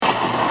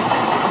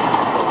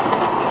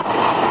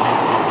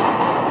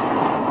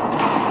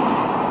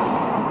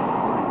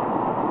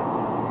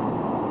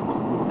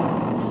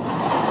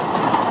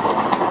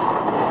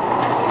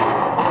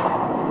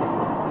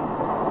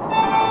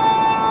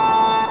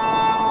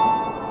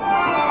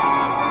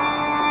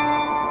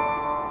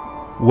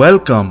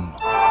Welcome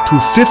to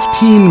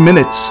 15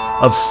 minutes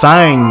of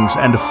Fangs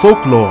and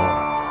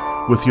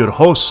Folklore with your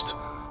host,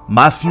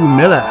 Matthew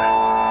Miller.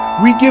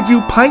 We give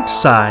you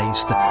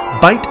bite-sized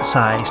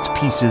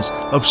pieces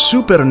of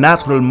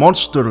supernatural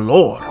monster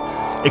lore,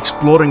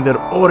 exploring their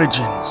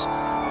origins,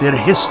 their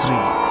history,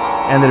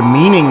 and their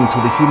meaning to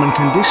the human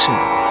condition.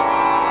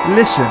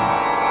 Listen,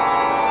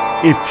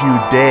 if you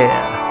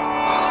dare.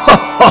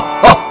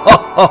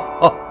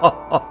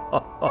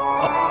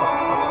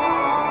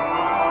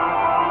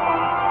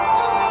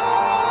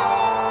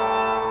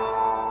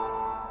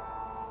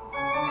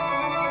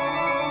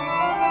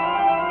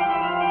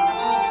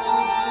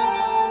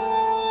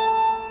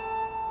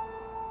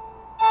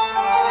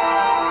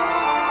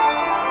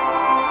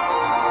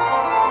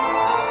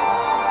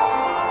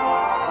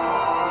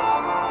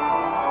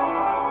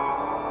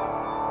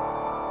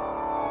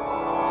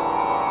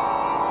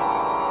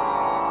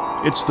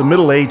 It's the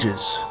Middle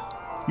Ages.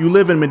 You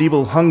live in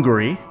medieval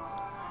Hungary,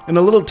 in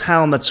a little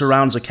town that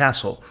surrounds a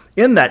castle.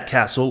 In that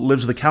castle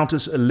lives the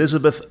Countess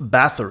Elizabeth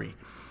Bathory,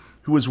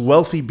 who is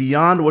wealthy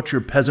beyond what your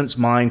peasant's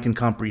mind can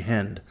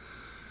comprehend,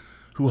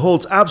 who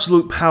holds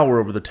absolute power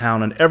over the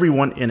town and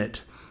everyone in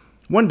it.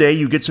 One day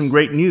you get some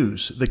great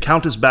news. The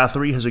Countess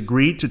Bathory has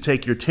agreed to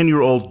take your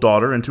 10-year-old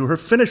daughter into her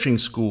finishing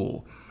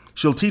school.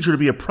 She'll teach her to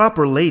be a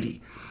proper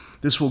lady.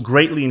 This will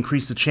greatly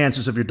increase the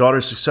chances of your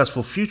daughter's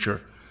successful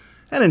future,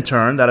 and in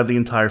turn, that of the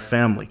entire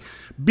family.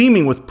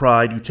 Beaming with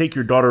pride, you take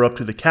your daughter up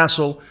to the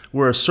castle,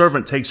 where a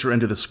servant takes her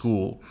into the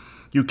school.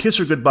 You kiss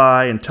her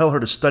goodbye and tell her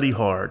to study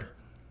hard.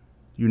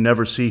 You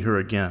never see her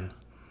again.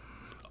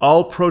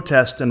 All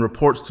protests and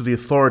reports to the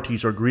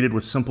authorities are greeted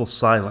with simple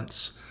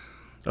silence.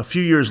 A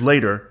few years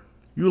later,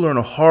 you learn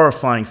a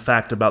horrifying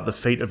fact about the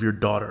fate of your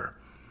daughter,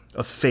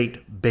 a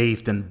fate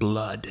bathed in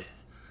blood.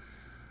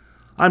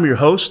 I'm your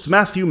host,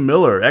 Matthew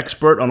Miller,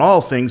 expert on all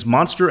things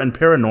monster and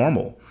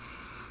paranormal.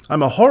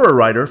 I'm a horror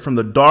writer from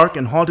the dark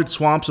and haunted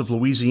swamps of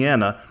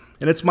Louisiana,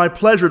 and it's my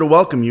pleasure to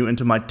welcome you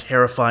into my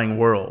terrifying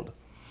world.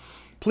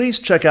 Please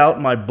check out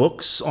my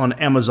books on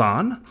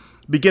Amazon,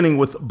 beginning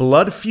with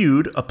Blood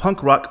Feud, a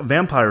punk rock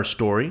vampire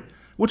story,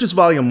 which is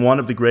volume 1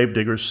 of the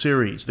Gravediggers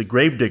series. The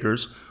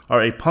Gravediggers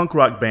are a punk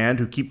rock band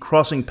who keep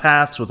crossing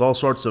paths with all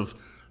sorts of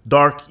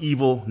dark,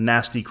 evil,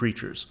 nasty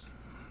creatures.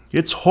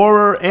 It's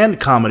horror and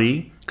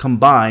comedy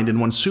combined in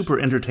one super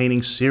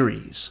entertaining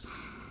series.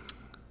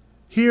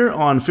 Here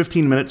on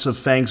 15 Minutes of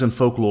Fangs and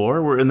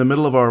Folklore, we're in the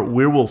middle of our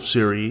werewolf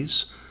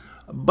series,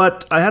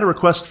 but I had a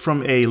request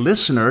from a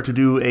listener to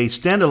do a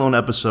standalone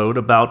episode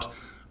about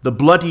the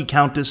bloody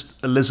Countess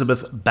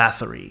Elizabeth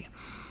Bathory.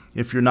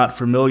 If you're not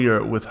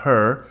familiar with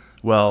her,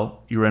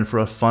 well, you're in for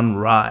a fun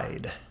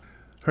ride.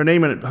 Her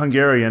name in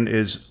Hungarian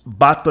is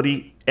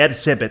Bathory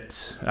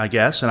Erzsébet, I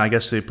guess, and I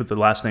guess they put the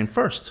last name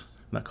first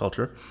in that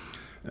culture.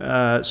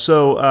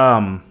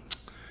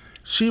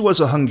 She was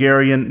a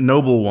Hungarian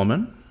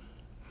noblewoman,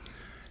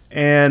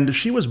 and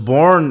she was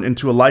born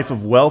into a life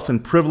of wealth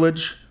and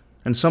privilege,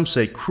 and some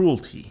say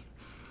cruelty.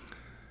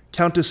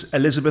 Countess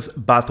Elizabeth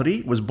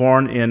Bathory was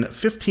born in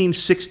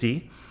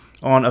 1560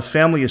 on a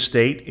family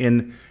estate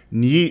in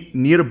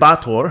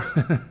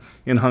Nyírbátor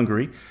in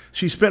Hungary.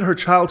 She spent her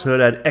childhood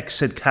at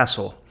Ecsed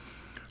Castle.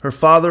 Her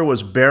father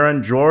was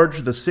Baron George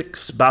VI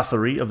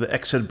Bathory of the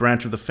Ecsed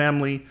branch of the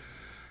family,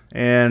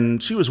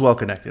 and she was well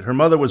connected. Her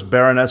mother was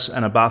Baroness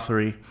Anna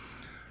Bathory,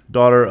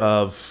 daughter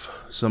of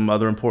some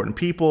other important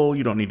people.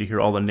 You don't need to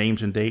hear all the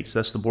names and dates.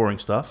 That's the boring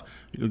stuff.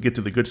 You'll get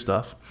to the good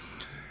stuff.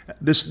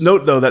 This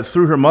note, though, that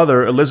through her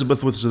mother,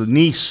 Elizabeth was the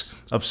niece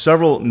of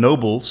several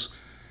nobles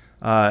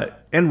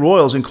and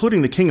royals,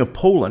 including the King of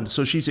Poland.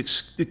 So she's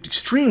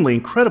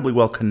incredibly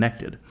well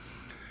connected.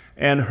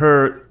 And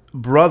her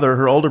brother,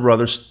 her older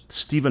brother,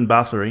 Stephen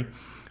Bathory,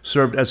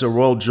 served as a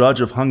royal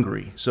judge of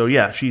Hungary. So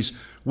yeah, she's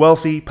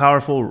wealthy,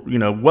 powerful,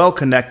 well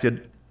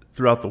connected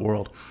throughout the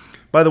world.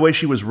 By the way,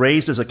 she was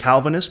raised as a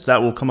Calvinist.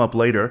 That will come up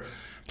later.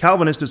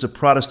 Calvinist is a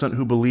Protestant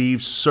who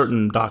believes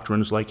certain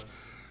doctrines like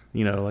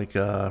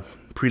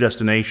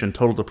predestination,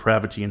 total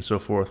depravity, and so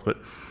forth. But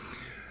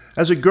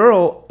as a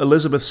girl,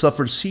 Elizabeth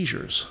suffered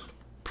seizures,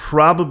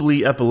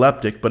 probably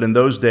epileptic, but in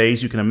those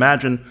days, you can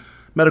imagine,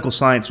 medical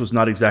science was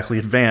not exactly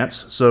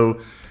advanced, so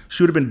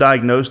she would have been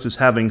diagnosed as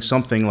having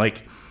something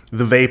like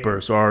the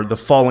vapors, or the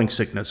falling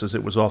sickness, as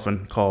it was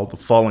often called, the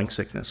falling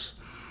sickness.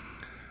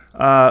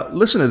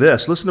 Listen to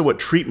this. Listen to what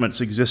treatments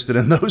existed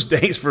in those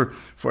days for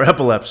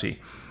epilepsy.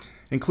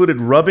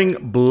 Included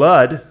rubbing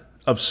blood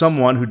of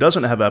someone who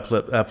doesn't have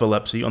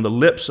epilepsy on the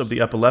lips of the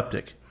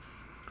epileptic,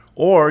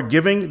 or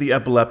giving the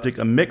epileptic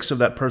a mix of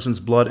that person's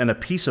blood and a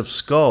piece of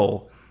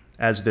skull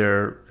as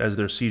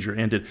their seizure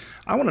ended.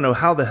 I want to know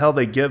how the hell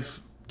they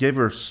gave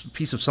her a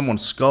piece of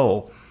someone's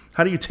skull.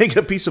 How do you take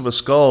a piece of a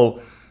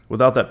skull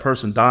without that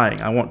person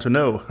dying? I want to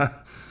know.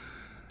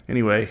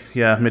 Anyway,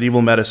 yeah,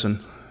 medieval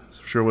medicine.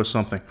 Sure was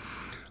something.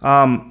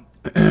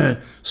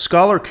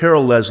 Scholar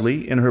Carol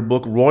Leslie, in her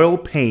book Royal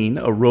Pain,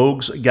 A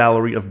Rogue's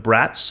Gallery of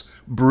Brats,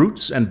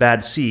 Brutes, and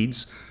Bad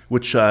Seeds,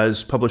 which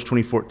is published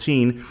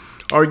 2014,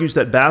 argues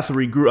that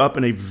Bathory grew up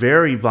in a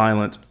very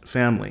violent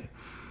family.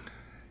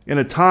 In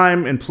a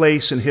time and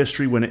place in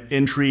history when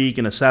intrigue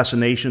and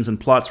assassinations and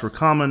plots were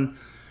common,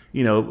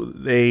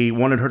 they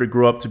wanted her to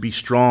grow up to be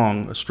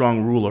strong, a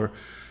strong ruler.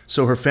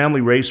 So her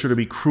family raised her to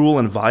be cruel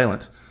and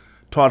violent,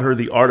 taught her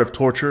the art of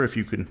torture, if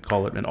you can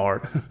call it an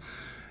art.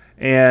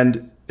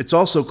 And it's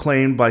also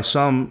claimed by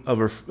some of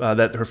her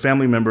that her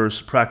family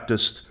members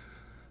practiced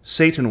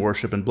Satan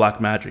worship and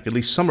black magic, at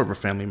least some of her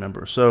family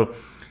members. So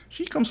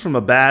she comes from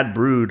a bad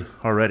brood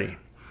already.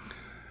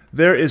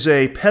 There is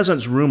a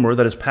peasant's rumor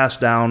that has passed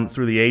down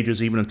through the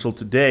ages, even until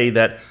today,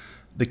 that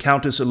the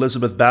Countess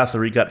Elizabeth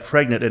Bathory got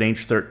pregnant at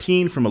age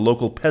 13 from a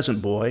local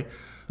peasant boy.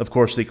 Of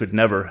course, they could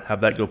never have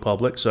that go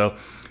public, so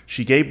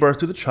she gave birth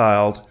to the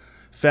child.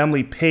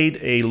 Family paid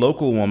a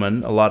local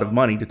woman a lot of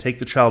money to take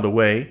the child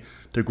away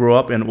to grow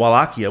up in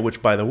Wallachia,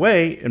 which, by the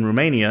way, in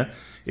Romania,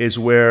 is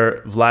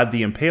where Vlad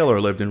the Impaler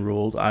lived and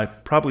ruled.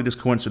 Probably just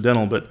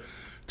coincidental, but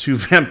two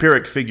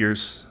vampiric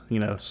figures,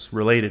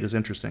 related is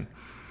interesting.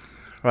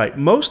 All right,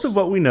 much of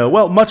what we know,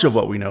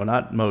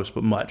 not most,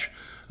 but much,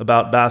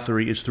 about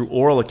Bathory is through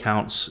oral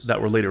accounts that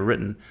were later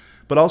written,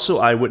 but also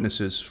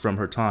eyewitnesses from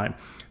her time.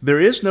 There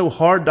is no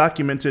hard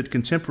documented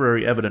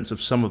contemporary evidence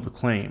of some of the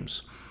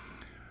claims.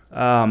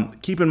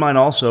 Keep in mind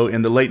also,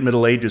 in the late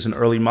Middle Ages and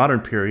early modern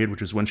period,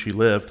 which is when she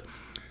lived,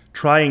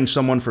 trying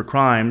someone for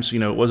crimes,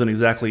 it wasn't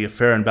exactly a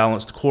fair and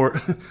balanced court.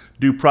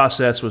 Due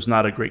process was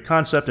not a great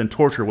concept, and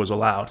torture was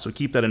allowed. So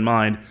keep that in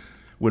mind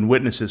when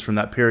witnesses from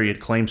that period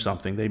claim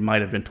something. They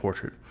might have been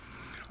tortured.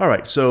 All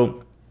right,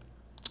 so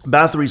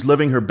Bathory's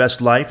living her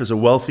best life as a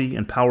wealthy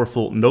and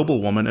powerful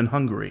noblewoman in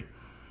Hungary.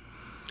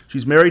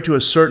 She's married to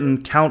a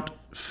certain Count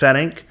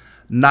Ferenc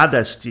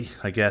Nadasdy,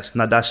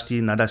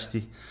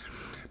 Nadasdy.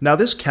 Now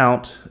this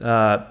count,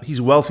 he's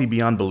wealthy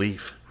beyond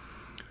belief.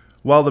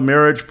 While the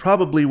marriage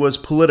probably was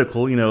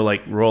political,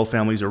 like royal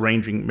families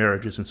arranging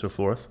marriages and so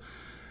forth,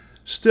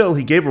 still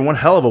he gave her one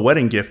hell of a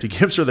wedding gift. He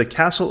gives her the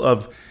castle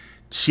of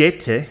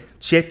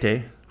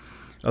Chiete,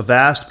 a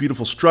vast,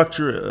 beautiful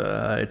structure.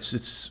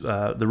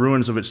 The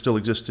ruins of it still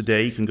exist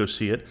today. You can go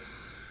see it,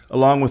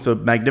 along with a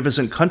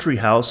magnificent country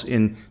house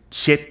in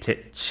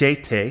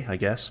Chiete, I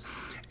guess.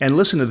 And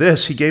listen to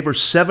this: he gave her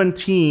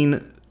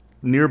 17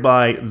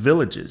 nearby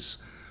villages.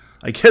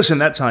 I guess in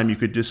that time you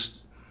could just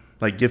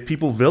give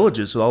people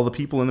villages with all the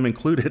people in them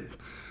included.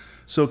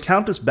 So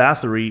Countess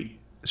Bathory,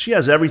 she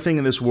has everything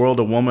in this world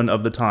a woman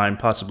of the time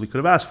possibly could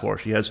have asked for.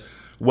 She has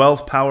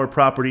wealth, power,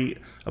 property,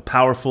 a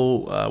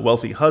powerful,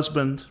 wealthy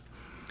husband.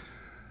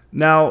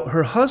 Now,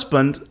 her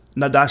husband,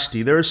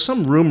 Nadasdy, there is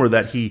some rumor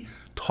that he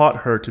taught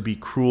her to be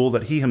cruel,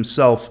 that he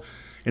himself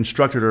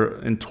instructed her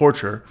in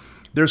torture.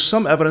 There's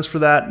some evidence for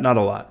that, not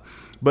a lot.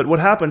 But what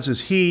happens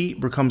is he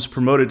becomes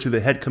promoted to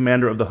the head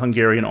commander of the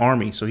Hungarian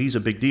army, so he's a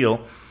big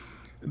deal.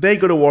 They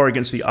go to war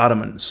against the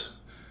Ottomans.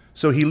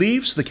 So he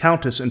leaves the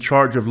Countess in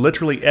charge of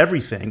literally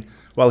everything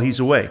while he's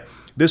away.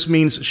 This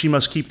means she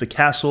must keep the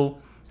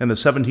castle and the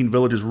 17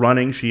 villages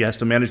running. She has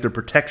to manage their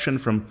protection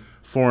from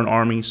foreign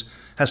armies,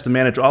 has to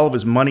manage all of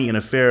his money and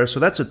affairs. So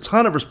that's a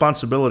ton of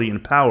responsibility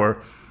and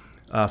power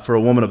for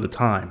a woman of the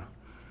time,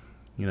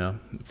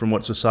 from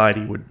what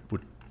society would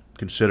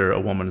consider a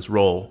woman's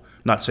role.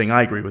 Not saying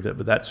I agree with it,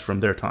 but that's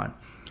from their time.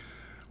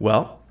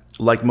 Well,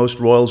 like most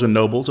royals and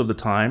nobles of the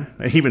time,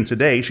 even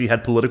today, she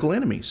had political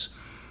enemies.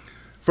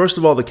 First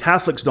of all, the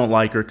Catholics don't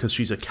like her because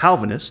she's a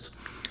Calvinist.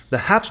 The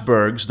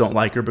Habsburgs don't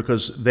like her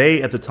because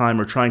they, at the time,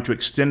 are trying to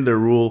extend their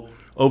rule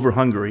over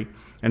Hungary,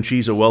 and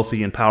she's a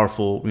wealthy and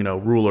powerful,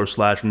 ruler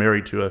 /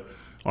 married to an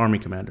army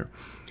commander.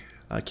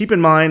 Keep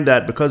in mind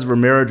that because of her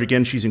marriage,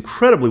 again, she's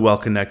incredibly well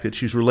connected.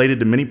 She's related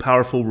to many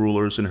powerful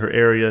rulers in her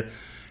area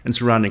and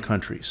surrounding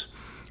countries.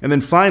 And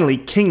then finally,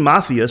 King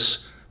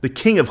Matthias, the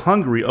king of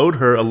Hungary, owed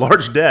her a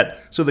large debt.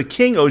 So the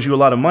king owes you a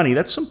lot of money.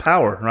 That's some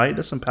power, right?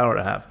 That's some power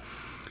to have.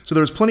 So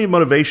there was plenty of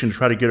motivation to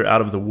try to get her out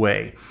of the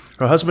way.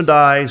 Her husband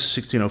dies,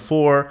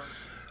 1604.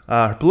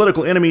 Her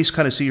political enemies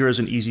kind of see her as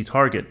an easy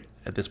target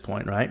at this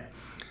point, right?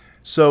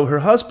 So her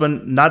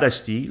husband,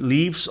 Nadasdy,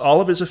 leaves all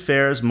of his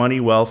affairs,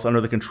 money, wealth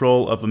under the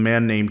control of a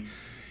man named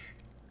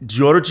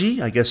György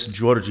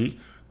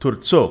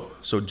Turco.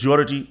 So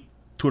György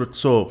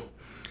Turco.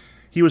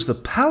 He was the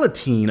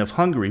Palatine of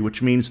Hungary,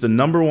 which means the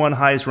number one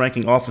highest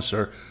ranking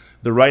officer,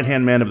 the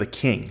right-hand man of the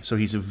king. So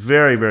he's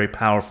very, very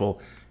powerful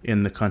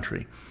in the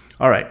country.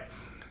 All right,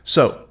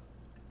 so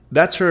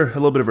that's a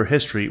little bit of her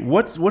history.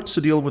 What's the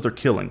deal with her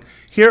killing?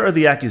 Here are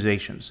the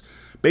accusations.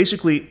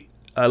 Basically,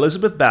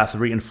 Elizabeth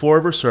Bathory and 4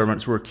 of her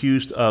servants were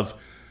accused of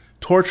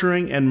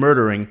torturing and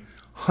murdering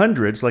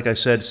hundreds, like I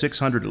said,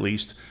 600 at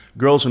least,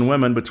 girls and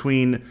women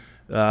between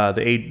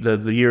the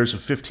years of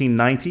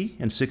 1590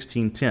 and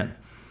 1610.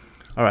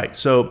 All right,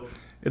 so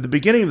at the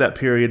beginning of that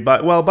period, by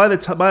about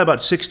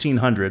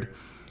 1600,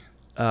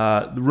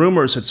 the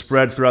rumors had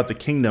spread throughout the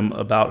kingdom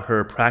about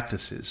her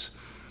practices.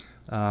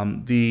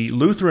 The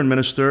Lutheran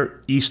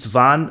minister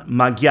István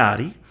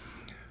Magyari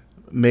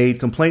made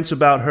complaints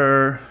about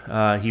her.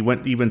 He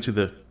went even to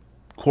the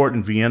court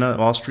in Vienna,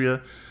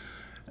 Austria.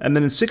 And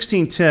then in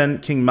 1610,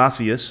 King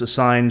Matthias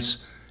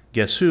assigns,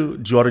 guess who?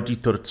 György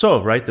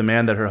Turco, right? The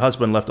man that her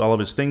husband left all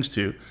of his things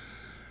to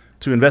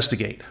to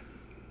investigate.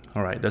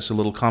 All right, that's a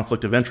little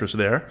conflict of interest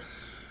there.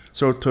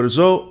 So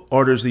Torzo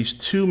orders these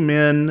two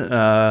men,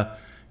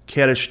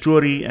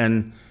 Keresturi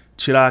and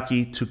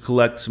Chiraki, to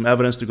collect some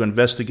evidence to go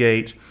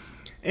investigate.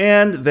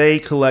 And they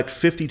collect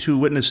 52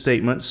 witness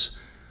statements,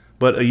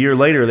 but a year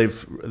later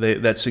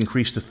that's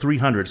increased to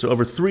 300. So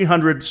over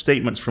 300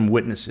 statements from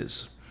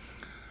witnesses.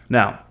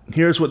 Now,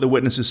 here's what the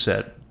witnesses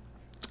said.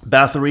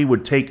 Bathory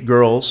would take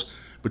girls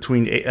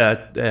between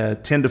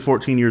 10 to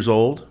 14 years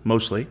old,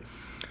 mostly,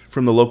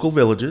 from the local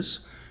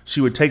villages.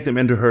 She would take them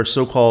into her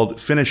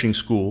so-called finishing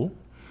school,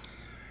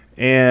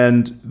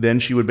 and then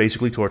she would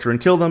basically torture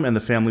and kill them, and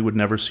the family would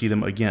never see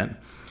them again.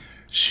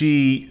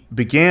 She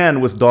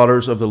began with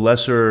daughters of the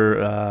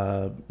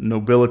lesser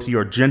nobility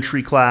or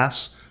gentry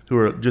class, who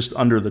are just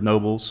under the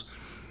nobles,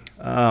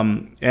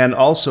 and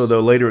also,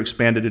 though, later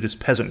expanded it as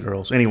peasant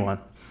girls, anyone.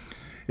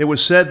 It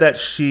was said that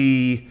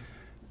she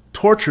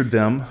tortured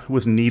them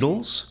with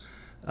needles,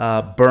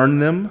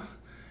 burned them,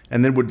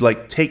 and then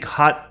would take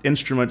hot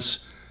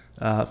instruments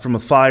from a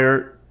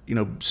fire,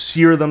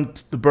 sear them,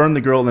 burn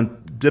the girl, and then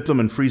dip them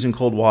in freezing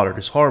cold water.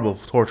 Just horrible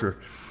torture.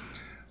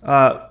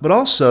 But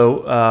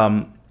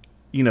also,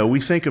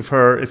 we think of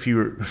her, if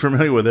you're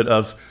familiar with it,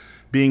 of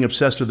being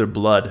obsessed with her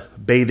blood,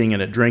 bathing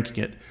in it,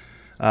 drinking it.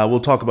 We'll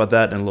talk about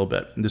that in a little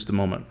bit, in just a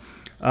moment.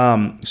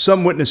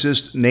 Some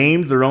witnesses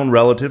named their own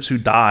relatives who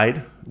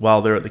died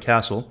while they're at the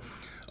castle.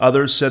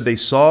 Others said they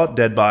saw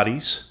dead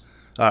bodies,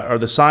 or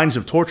the signs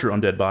of torture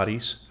on dead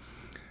bodies.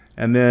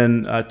 And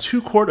then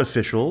two court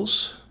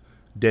officials,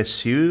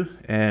 Desiu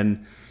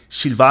and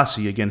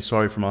Silvasi, again,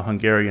 sorry for my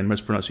Hungarian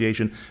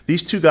mispronunciation,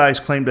 these two guys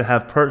claim to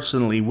have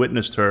personally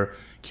witnessed her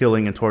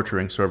killing and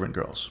torturing servant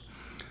girls.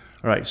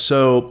 All right,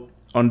 so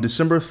on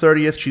December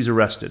 30th, she's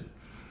arrested.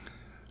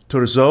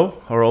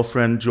 Torzo, our old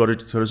friend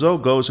George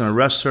Torzo, goes and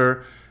arrests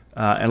her,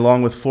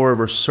 along with four of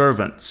her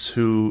servants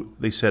who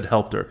they said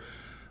helped her.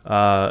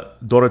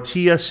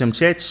 Dorotia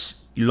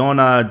Semcets,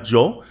 Ilona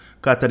Jo,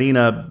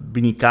 Katarina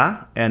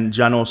Binica, and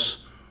Janos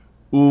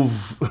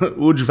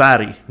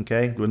Ujvari.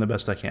 Okay, doing the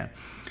best I can.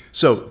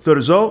 So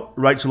Torzo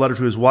writes a letter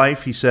to his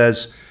wife. He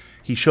says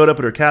he showed up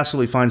at her castle.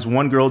 He finds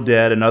one girl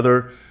dead,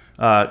 another,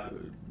 in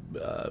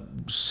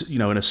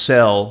a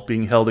cell,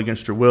 being held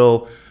against her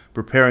will,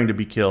 preparing to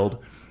be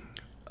killed.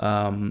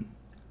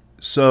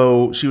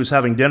 So she was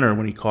having dinner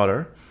when he caught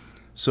her.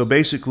 So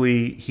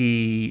basically,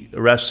 he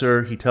arrests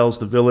her. He tells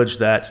the village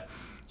that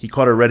he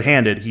caught her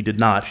red-handed. He did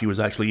not. She was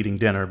actually eating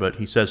dinner, but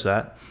he says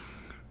that.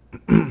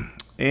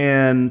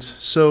 And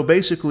so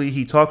basically,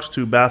 he talks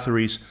to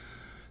Bathory's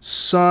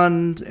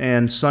son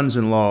and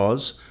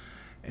sons-in-laws.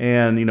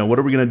 And, what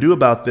are we going to do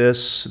about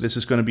this? This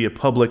is going to be a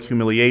public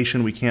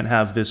humiliation. We can't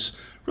have this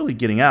really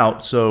getting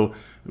out. So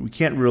we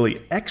can't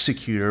really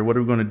execute her. What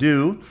are we going to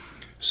do?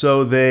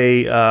 So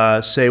they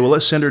say, well,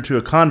 let's send her to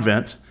a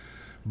convent.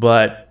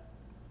 But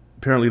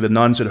apparently the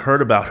nuns had heard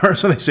about her,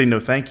 so they say, no,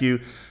 thank you.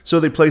 So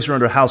they place her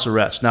under house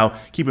arrest. Now,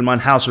 keep in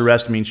mind, house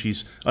arrest means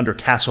she's under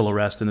castle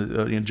arrest in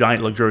a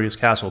giant, luxurious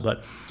castle.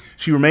 But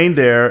she remained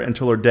there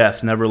until her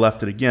death, never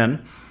left it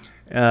again.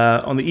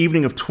 On the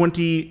evening of the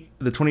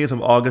 20th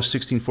of August,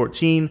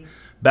 1614,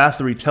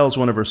 Bathory tells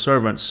one of her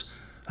servants,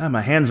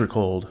 my hands are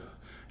cold.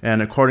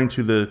 And according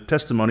to the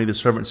testimony, the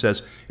servant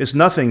says, it's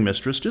nothing,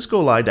 mistress, just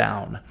go lie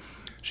down.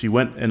 She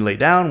went and lay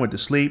down, went to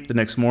sleep. The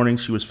next morning,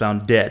 she was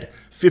found dead,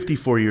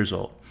 54 years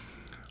old.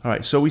 All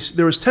right, so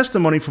there was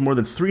testimony from more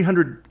than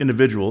 300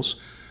 individuals.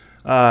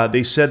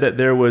 They said that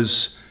there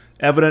was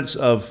evidence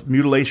of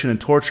mutilation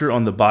and torture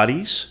on the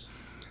bodies,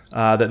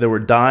 that there were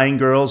dying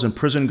girls and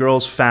prison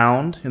girls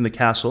found in the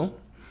castle.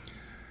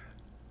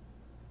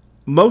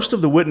 Most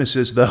of the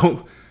witnesses,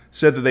 though,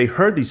 said that they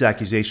heard these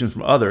accusations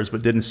from others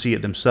but didn't see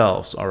it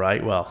themselves. All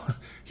right, well,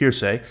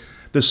 hearsay.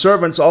 The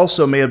servants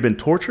also may have been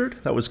tortured.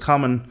 That was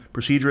common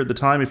procedure at the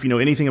time. If you know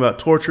anything about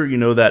torture, you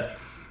know that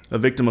a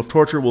victim of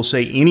torture will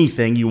say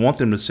anything you want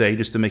them to say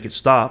just to make it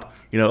stop.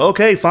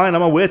 Okay, fine,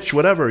 I'm a witch,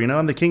 whatever.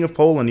 I'm the king of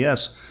Poland,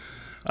 yes.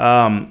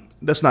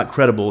 That's not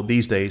credible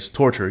these days.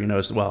 Torture,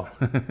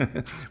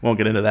 won't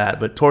get into that,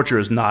 but torture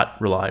is not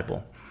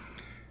reliable.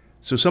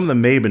 So some of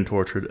them may have been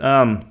tortured.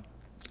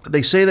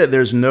 They say that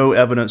there's no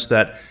evidence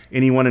that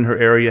anyone in her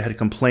area had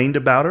complained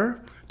about her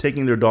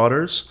taking their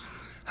daughters.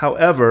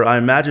 However, I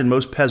imagine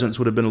most peasants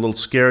would have been a little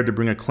scared to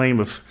bring a claim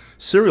of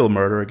serial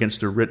murder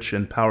against a rich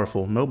and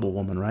powerful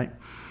noblewoman, right?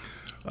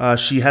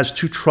 She has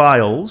two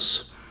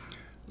trials,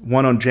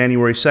 one on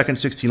January 2nd,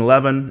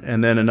 1611,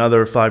 and then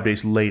another 5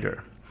 days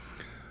later.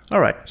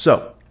 All right,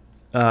 so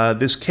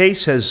this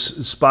case has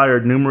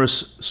inspired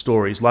numerous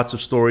stories, lots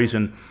of stories,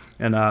 and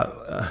some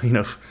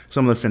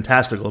of them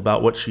fantastical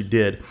about what she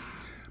did.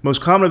 Most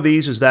common of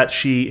these is that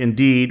she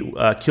indeed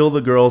killed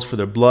the girls for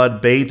their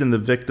blood, bathed in the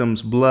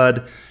victim's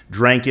blood,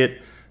 drank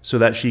it so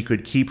that she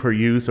could keep her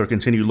youth or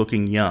continue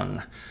looking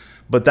young.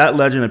 But that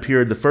legend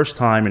appeared the first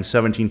time in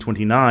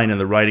 1729 in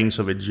the writings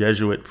of a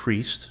Jesuit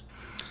priest.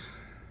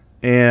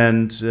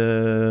 And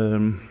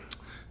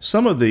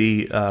some of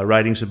the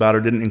writings about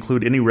her didn't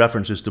include any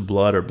references to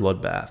blood or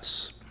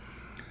bloodbaths.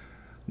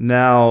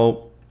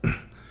 Now,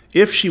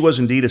 if she was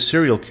indeed a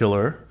serial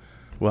killer,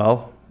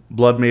 Well,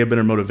 blood may have been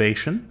her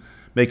motivation,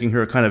 making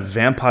her a kind of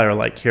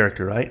vampire-like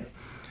character, right?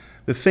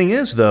 The thing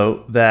is,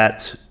 though,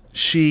 that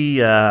she,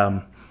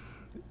 there's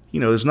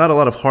not a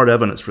lot of hard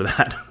evidence for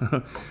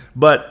that.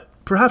 But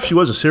perhaps she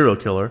was a serial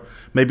killer.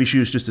 Maybe she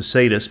was just a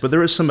sadist, but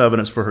there is some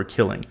evidence for her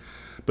killing.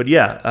 But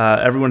yeah,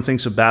 everyone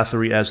thinks of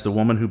Bathory as the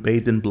woman who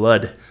bathed in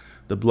blood,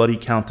 the Bloody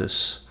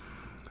Countess.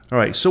 All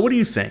right, so what do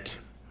you think?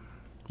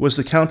 Was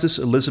the Countess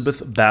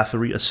Elizabeth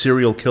Bathory a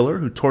serial killer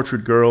who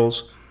tortured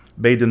girls,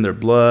 bathed in their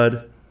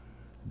blood,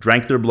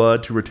 drank their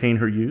blood to retain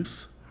her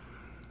youth?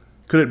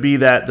 Could it be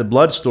that the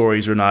blood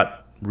stories are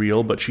not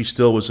real, but she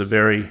still was a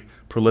very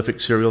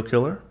prolific serial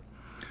killer?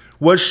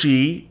 Was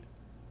she,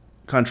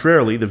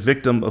 contrarily, the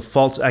victim of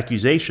false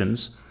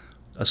accusations,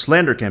 a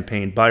slander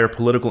campaign by her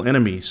political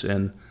enemies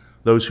and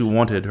those who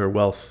wanted her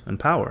wealth and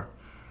power?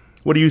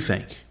 What do you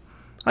think?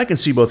 I can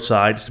see both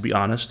sides, to be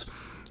honest.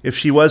 If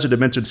she was a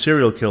demented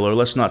serial killer,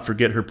 let's not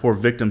forget her poor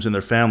victims and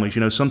their families.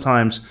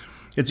 Sometimes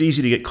it's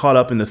easy to get caught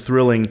up in the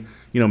thrilling,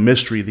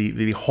 mystery,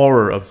 the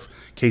horror of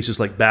cases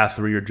like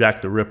Bathory or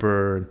Jack the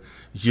Ripper and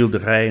Gilles de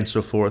Rais and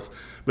so forth.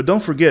 But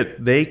don't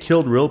forget, they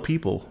killed real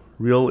people,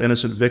 real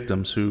innocent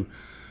victims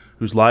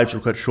whose lives were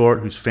cut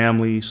short, whose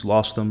families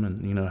lost them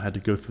and, had to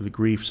go through the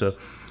grief. So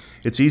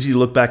it's easy to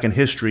look back in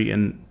history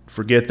and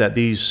forget that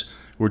these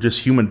were just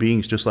human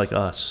beings just like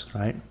us,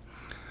 right?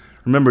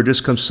 Remember,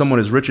 just because someone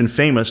is rich and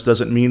famous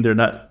doesn't mean they're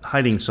not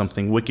hiding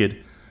something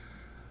wicked,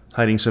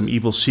 hiding some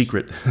evil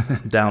secret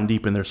down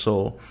deep in their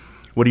soul.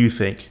 What do you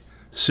think?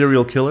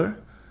 Serial killer,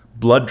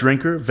 blood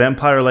drinker,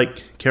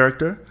 vampire-like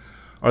character,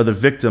 or the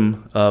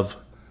victim of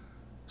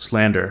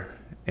slander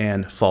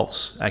and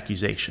false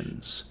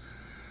accusations?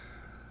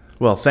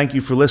 Well, thank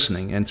you for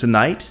listening. And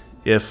tonight,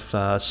 if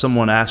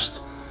someone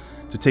asked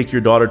to take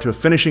your daughter to a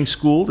finishing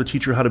school to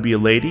teach her how to be a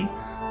lady,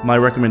 my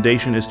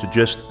recommendation is to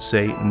just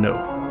say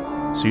no.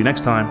 See you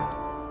next time.